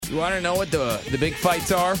You want to know what the big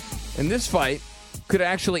fights are? And this fight could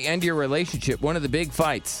actually end your relationship. One of the big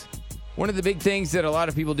fights. One of the big things that a lot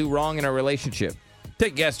of people do wrong in a relationship.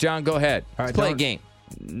 Take a guess, John. Go ahead. All right, Let's play a game.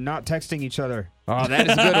 Not texting each other. Oh, that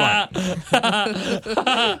is a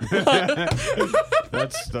good one.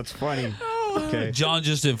 That's funny. Okay. John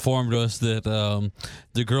just informed us that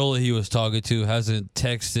the girl that he was talking to hasn't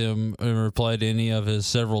texted him and replied to any of his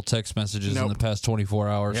several text messages in the past 24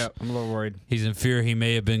 hours. Yeah, I'm a little worried. He's in fear he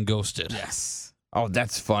may have been ghosted. Yes. Oh,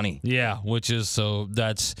 that's funny. Yeah,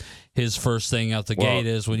 that's his first thing out the gate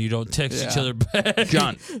is when you don't text each other back.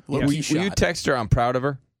 John, will you text her? I'm proud of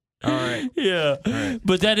her. All right. Yeah. All right.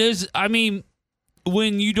 But that is, I mean,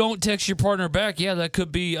 when you don't text your partner back, that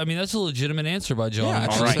could be, I mean, that's a legitimate answer by John. Yeah,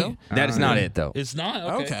 actually. All right. so. That is not it, though. It's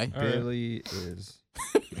not? Okay. Okay. Billy is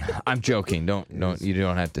I'm joking. You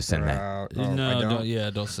don't have to send that. out. No,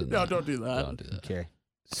 I don't send that. No, don't do that. Don't do that. Okay.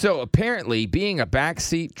 So apparently, being a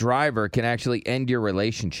backseat driver can actually end your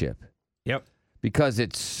relationship Yep. because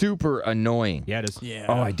it's super annoying. Yeah, it is. Yeah.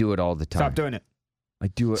 Oh, I do it all the time. Stop doing it. I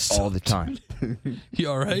do it all the time. You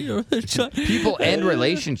all right? People end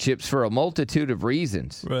relationships for a multitude of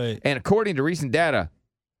reasons. Right. And according to recent data,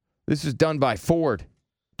 this was done by Ford.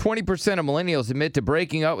 20% of millennials admit to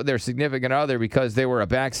breaking up with their significant other because they were a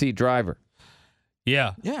backseat driver.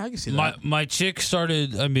 Yeah. Yeah, I can see that. My chick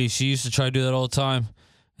started, I mean, she used to try to do that all the time.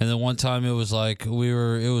 And then one time it was like it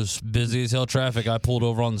was busy as hell traffic. I pulled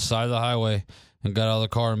over on the side of the highway and got out of the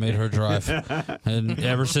car and made her drive. And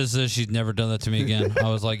ever since then, she's never done that to me again. I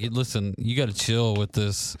was like, listen, you got to chill with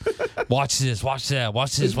this. Watch this, watch that,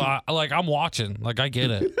 watch this. Like, I'm watching. Like, I get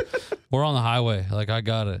it. We're on the highway. Like, I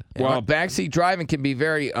got it. Well, backseat driving can be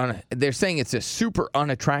very, they're saying it's a super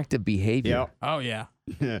unattractive behavior. Yep. Oh, yeah.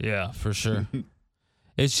 Yeah, for sure.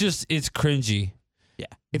 It's cringy. Yeah.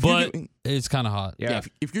 But it's kind of hot. Yeah.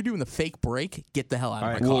 If you're doing the fake break, get the hell out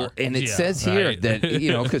of my Well, car. and it says here that,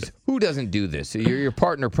 because who doesn't do this? Your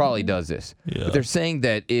partner probably does this. Yeah. But they're saying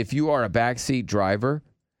that if you are a backseat driver,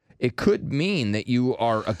 it could mean that you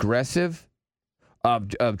are aggressive,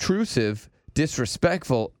 obtrusive,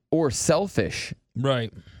 disrespectful, or selfish.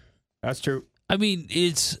 Right. That's true. I mean,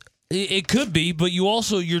 it could be, but your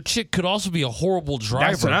chick could also be a horrible driver.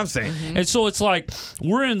 That's what I'm saying. Mm-hmm. And so it's like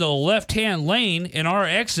we're in the left-hand lane and our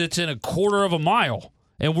exit's in a quarter of a mile.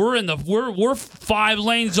 And we're 5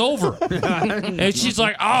 lanes over. And she's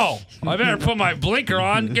like, oh, I better put my blinker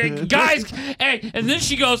on. Guys, hey, and then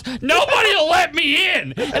she goes, nobody will let me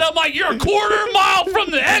in. And I'm like, you're a quarter mile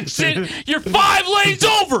from the exit. You're 5 lanes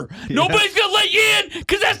over. Nobody's going to let you in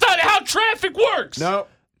because that's not how traffic works. No.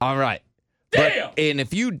 All right. Damn. And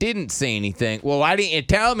if you didn't say anything, well, why didn't you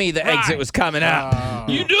tell me the exit was coming up?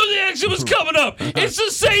 You knew the exit was coming up. It's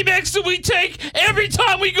the same exit we take every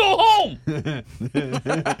time we go home.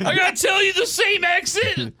 I gotta tell you the same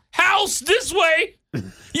exit. House this way.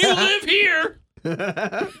 You live here.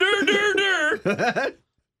 Dur.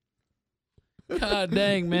 God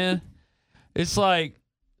dang, man. It's like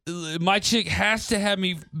my chick has to have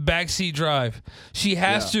me backseat drive. She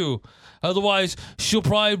has to. Otherwise, she'll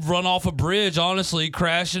probably run off a bridge, honestly,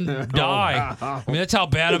 crash and die. I mean, that's how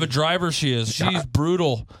bad of a driver she is. She's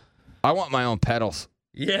brutal. I want my own pedals.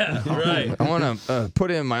 Yeah, right. I want to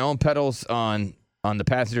put in my own pedals on the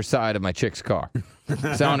passenger side of my chick's car.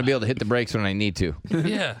 So I want to be able to hit the brakes when I need to.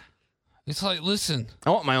 Yeah. It's like, listen.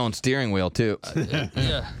 I want my own steering wheel, too.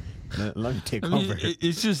 Yeah. Let me take I mean, over.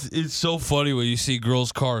 it's so funny when you see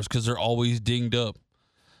girls' cars because they're always dinged up.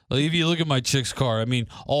 Like, if you look at my chick's car, I mean,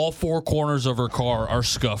 all 4 corners of her car are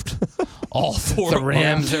scuffed. All 4. The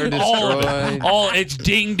rims are destroyed. All of it. It's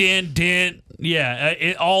dinged in, dent.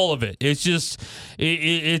 Yeah, all of it. It's just,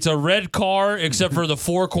 it's a red car, except for the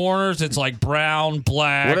 4 corners. It's like brown,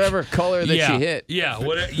 black. Whatever color that she hit. Yeah,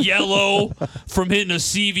 yellow from hitting a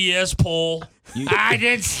CVS pole. I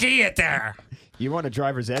didn't see it there. You want a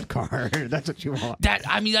driver's ed car. That's what you want.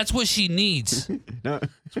 That's what she needs. No.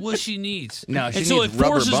 It's what she needs. No, she and so needs it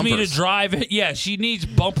forces rubber me to bumpers. drive it. Yeah, she needs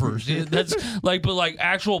bumpers. That's like, but like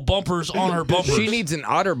actual bumpers on her bumpers. She needs an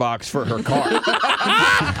OtterBox for her car.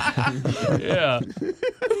 Yeah.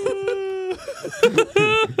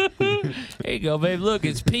 There you go, babe. Look,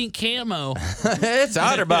 it's pink camo. It's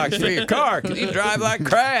OtterBox for your car because you drive like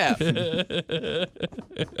crap.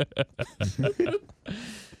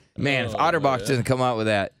 Man, if OtterBox doesn't come out with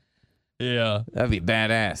that, Yeah. that'd be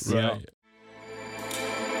badass. Right.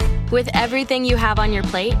 With everything you have on your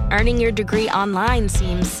plate, earning your degree online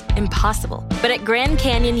seems impossible. But at Grand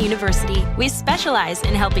Canyon University, we specialize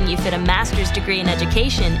in helping you fit a master's degree in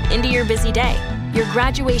education into your busy day. Your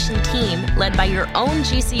graduation team, led by your own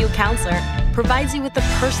GCU counselor, provides you with the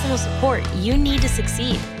personal support you need to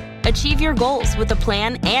succeed. Achieve your goals with a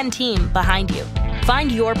plan and team behind you.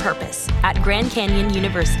 Find your purpose at Grand Canyon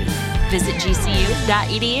University. Visit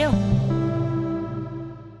gcu.edu.